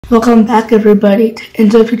Welcome back everybody to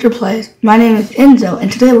Enzo Future Plays. My name is Enzo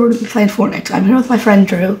and today we're going to be playing Fortnite. So I'm here with my friend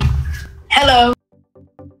Drew. Hello.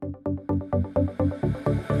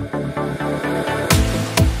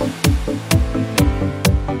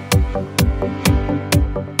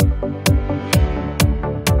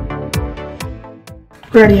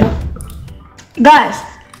 Radio. Guys,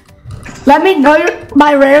 let me know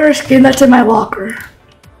my rare skin that's in my locker.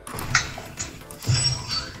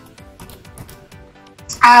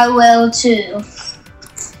 I will too.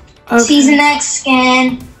 Okay. Season X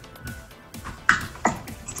skin.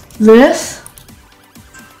 This?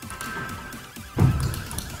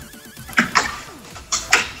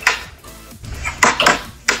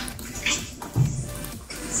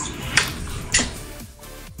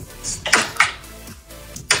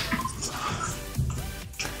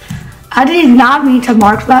 I did not mean to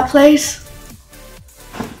mark that place.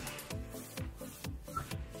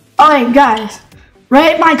 Alright guys,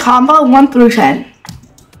 rate my combo 1 through 10.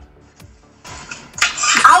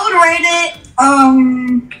 I would rate it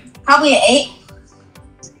probably an 8.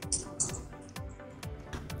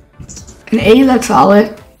 An 8, that's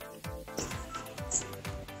solid.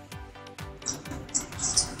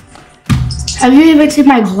 Have you even seen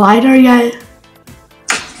my glider yet?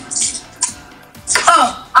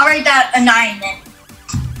 Oh, I'll rate that a 9 then.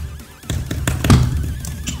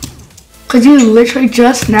 Cause you literally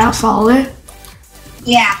just now saw it.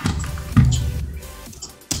 Yeah.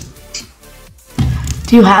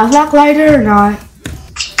 Do you have that glider or not?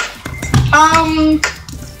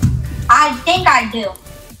 I think I do.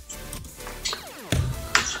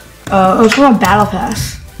 It was from a battle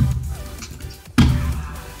pass.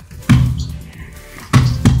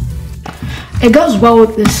 It goes well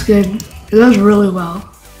with this skin. It goes really well.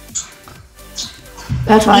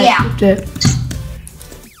 That's why I picked it.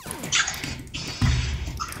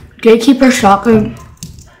 Gatekeeper, shotgun,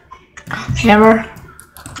 hammer.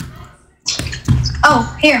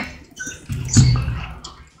 Oh, here.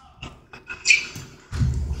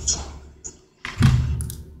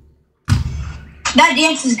 That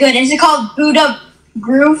dance is good. Is it called Boot Up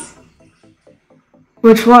Groove?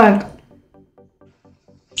 Which one?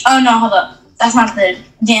 Oh no, hold up. That's not the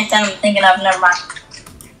dance that I'm thinking of. Never mind.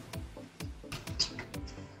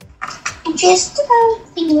 Just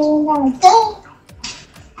feeling like that.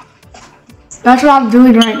 That's what I'm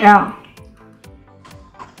doing right now.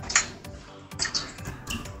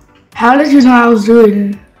 How did you know I was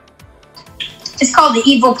doing it? It's called The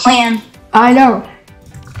Evil Plan. I know.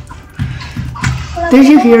 Did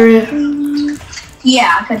you hear it?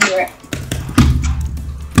 Yeah, I could hear it.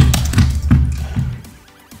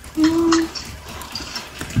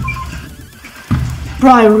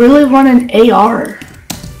 Bro, I really want an AR.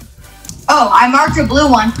 Oh, I marked a blue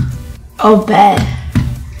one. Oh, bet.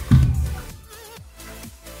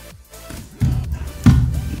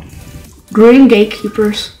 Green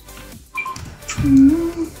gatekeepers.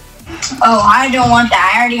 Oh, I don't want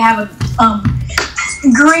that. I already have a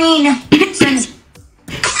green.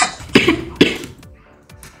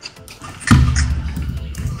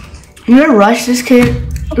 You gonna rush this kid?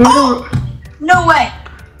 Oh, no way.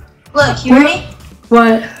 Look, you ready?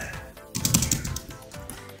 What?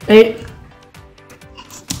 8.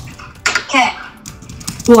 Okay.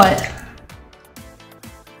 What?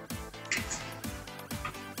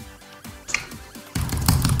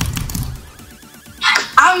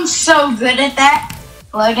 I'm so good at that.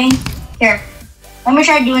 Loading. Here. Let me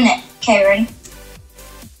try doing it. Okay, ready?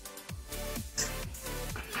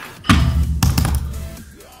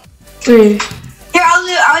 Three. Here,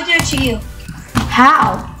 I'll do it to you.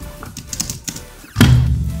 How?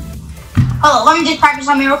 Hold on, let me just practice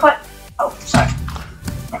on me real quick. Oh, sorry.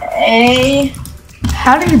 Hey.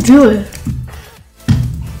 How do you do it?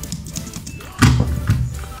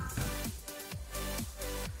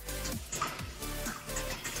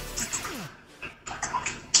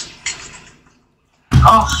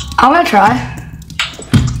 Oh. I'm gonna try.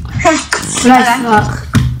 But I suck.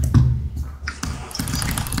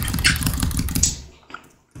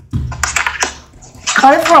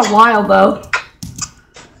 Caught it for a while though.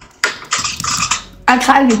 I'm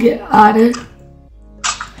trying to get on it.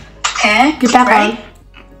 Okay. Get back ready? on.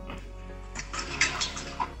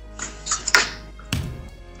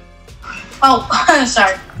 Oh,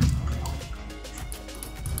 sorry.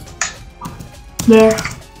 There.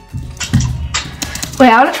 Wait,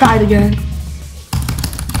 I wanna try it again.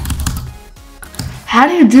 How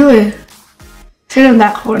do you do it? Sit in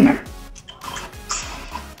that corner.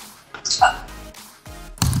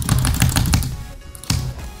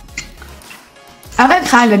 I can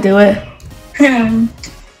kind of do it.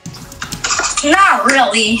 Not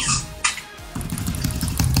really.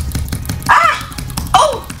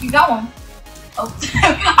 You got one. Oh,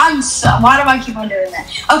 why do I keep on doing that?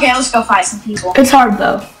 Okay, let's go fight some people. It's hard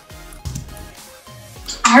though.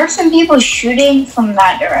 I heard some people shooting from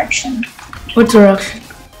that direction. What direction?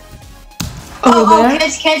 Oh,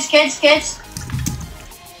 kids.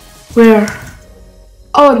 Where?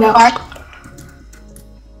 Oh no.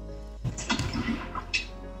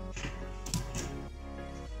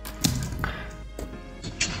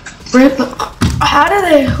 How did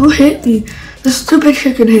they? Who hit me? The stupid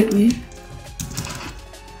chicken hit me.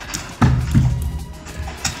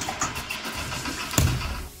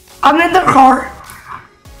 I'm in the car.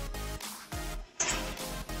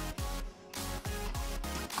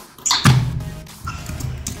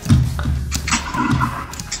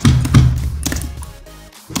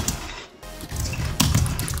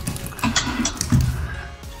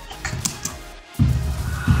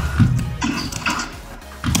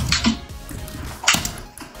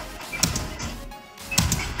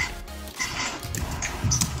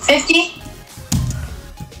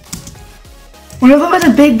 One of them is a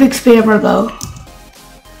big spammer though.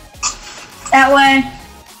 That way.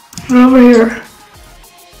 Right over here.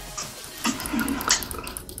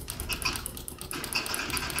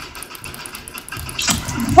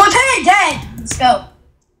 One turret dead. Let's go.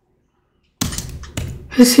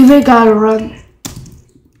 His teammate gotta run.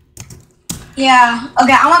 Yeah.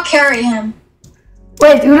 Okay, I'm gonna carry him.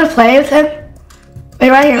 Wait, you wanna play with him? Wait,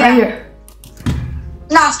 right here, right here.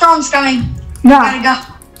 Nah, Storm's coming. No. Gotta go.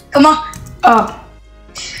 Come on. Oh.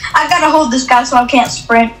 I gotta hold this guy so I can't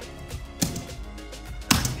sprint.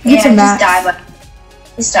 Get some just die, but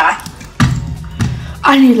just die.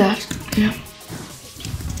 I need that. Yeah.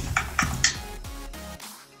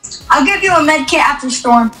 I'll give you a med kit after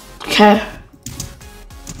Storm. Okay.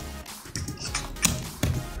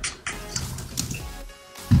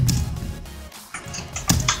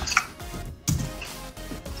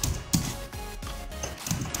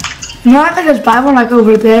 You know, I could just buy one like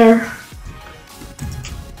over there.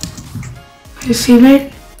 You see me?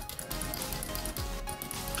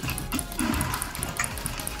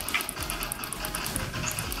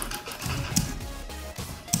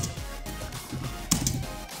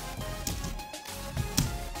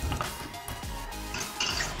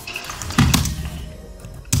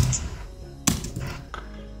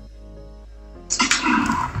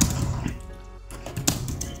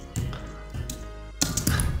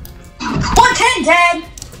 Dead.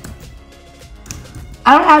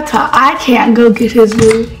 I don't have to. I can't go get his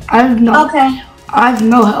loot. I have no. Okay. I have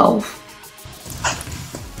no health.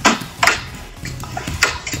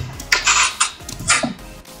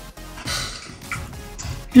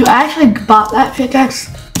 You actually bought that pickaxe,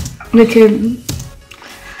 the kid,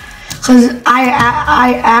 because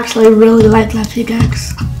I actually really like that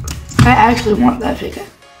pickaxe. I actually want that pickaxe.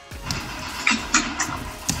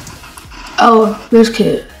 Oh, this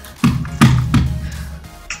kid.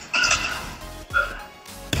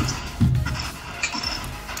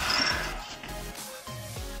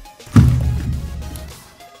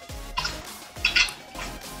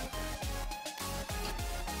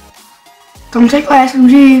 Don't take my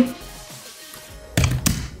SMG.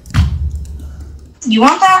 You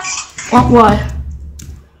want that? Want what?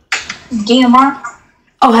 DMR?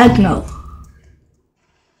 Oh, heck no.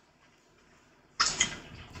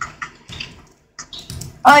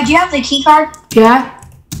 Do you have the key card? Yeah?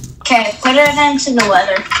 Okay, put it into the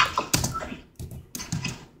leather.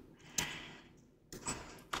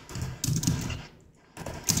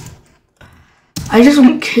 I just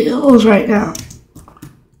want kills right now.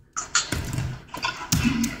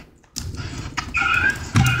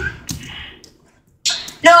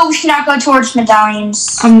 No, we should not go towards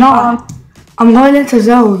medallions. I'm not. I'm going into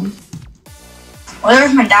zone. Well,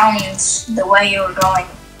 there's medallions the way you were going.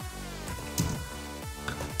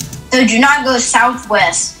 So do not go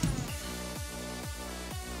southwest.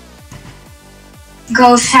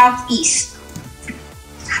 Go southeast.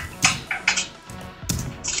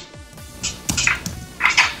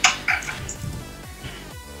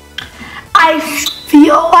 I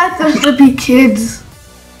feel like there's gonna be kids.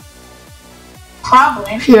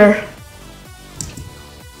 Probably. Here.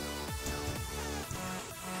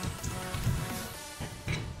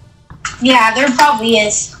 Yeah, there probably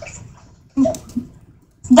is.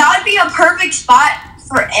 That would be a perfect spot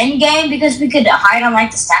for endgame because we could hide on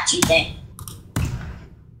like the statue thing.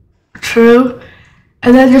 True.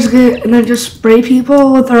 And then just spray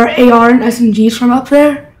people with our AR and SMGs from up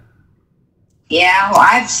there. Yeah, well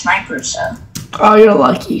I have snipers, so. Oh, you're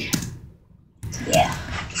lucky. Yeah.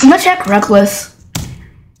 I'm gonna check reckless.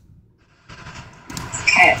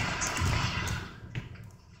 Okay.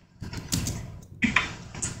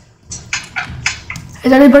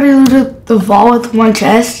 Has anybody looted the vault with one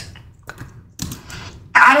chest?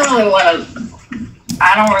 I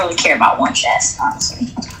don't really care about one chest, honestly.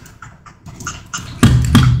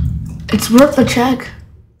 It's worth a check.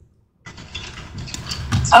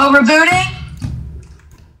 Oh, rebooting?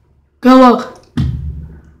 Go look.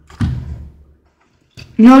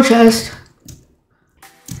 No chest.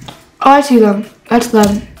 Oh, I see them. That's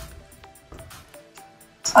them.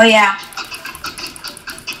 Oh, yeah.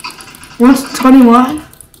 121?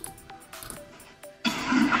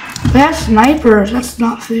 They have snipers. That's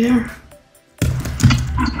not fair.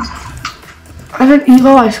 I have an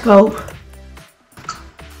eagle eye scope.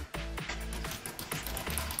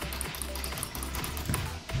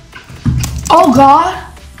 Oh god!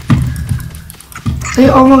 They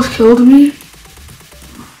almost killed me.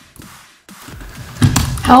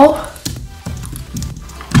 Help!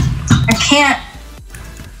 I can't.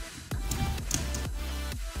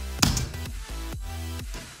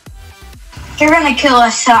 You're gonna kill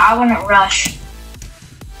us, so I wouldn't rush.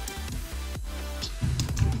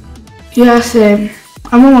 Yeah, same.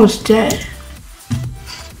 I'm almost dead.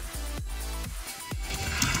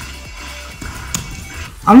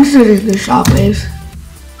 I'm just gonna do the shockwaves.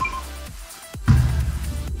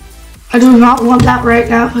 I do not want that right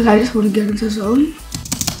now because I just want to get into the zone.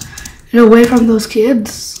 And away from those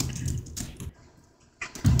kids.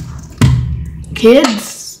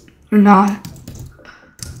 Kids? Or not?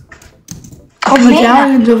 Oh,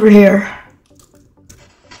 medallion's over here.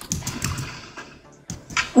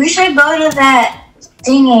 We should go to that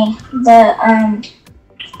thingy.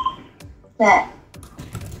 That.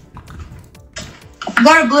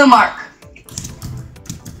 Go to Blue Mark.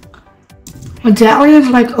 Medallion's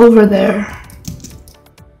like over there.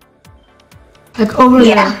 Like over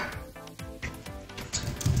there.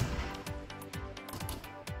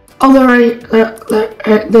 Oh, they're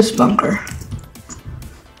right this bunker.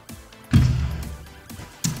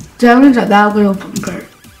 Medallion's at that little bunker.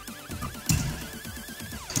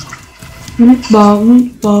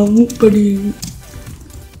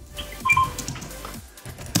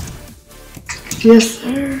 Yes,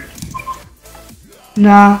 sir.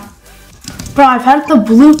 Nah. Bro, I've had the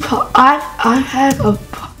blue I've had a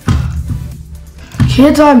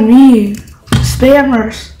kids on me.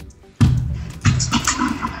 Spammers.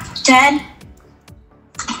 Dead.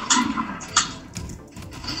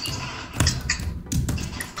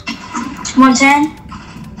 One 10.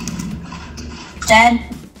 Dead.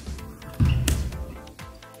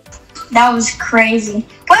 That was crazy.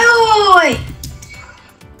 Wait.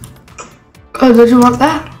 Oh, did you want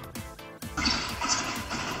that?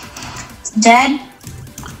 Dead.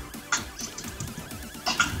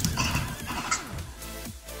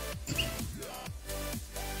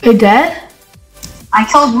 They dead? I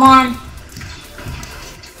killed one.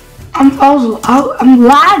 I'm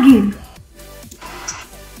lagging.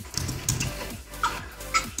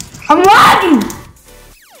 I'm lagging.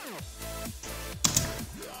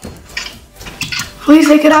 Please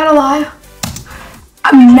take it out alive.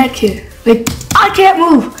 I'm naked. Like, I can't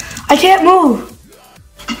move. I can't move.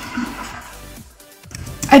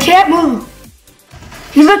 I can't move.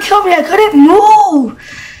 He's gonna kill me. I couldn't move.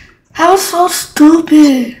 That was so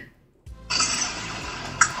stupid.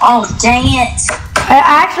 Oh, dang it. I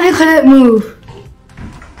actually couldn't move.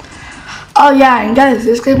 Oh yeah, and guys,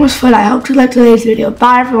 this game was fun. I hope you liked today's video.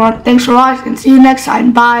 Bye everyone. Thanks for watching. See you next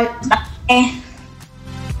time. Bye. Bye.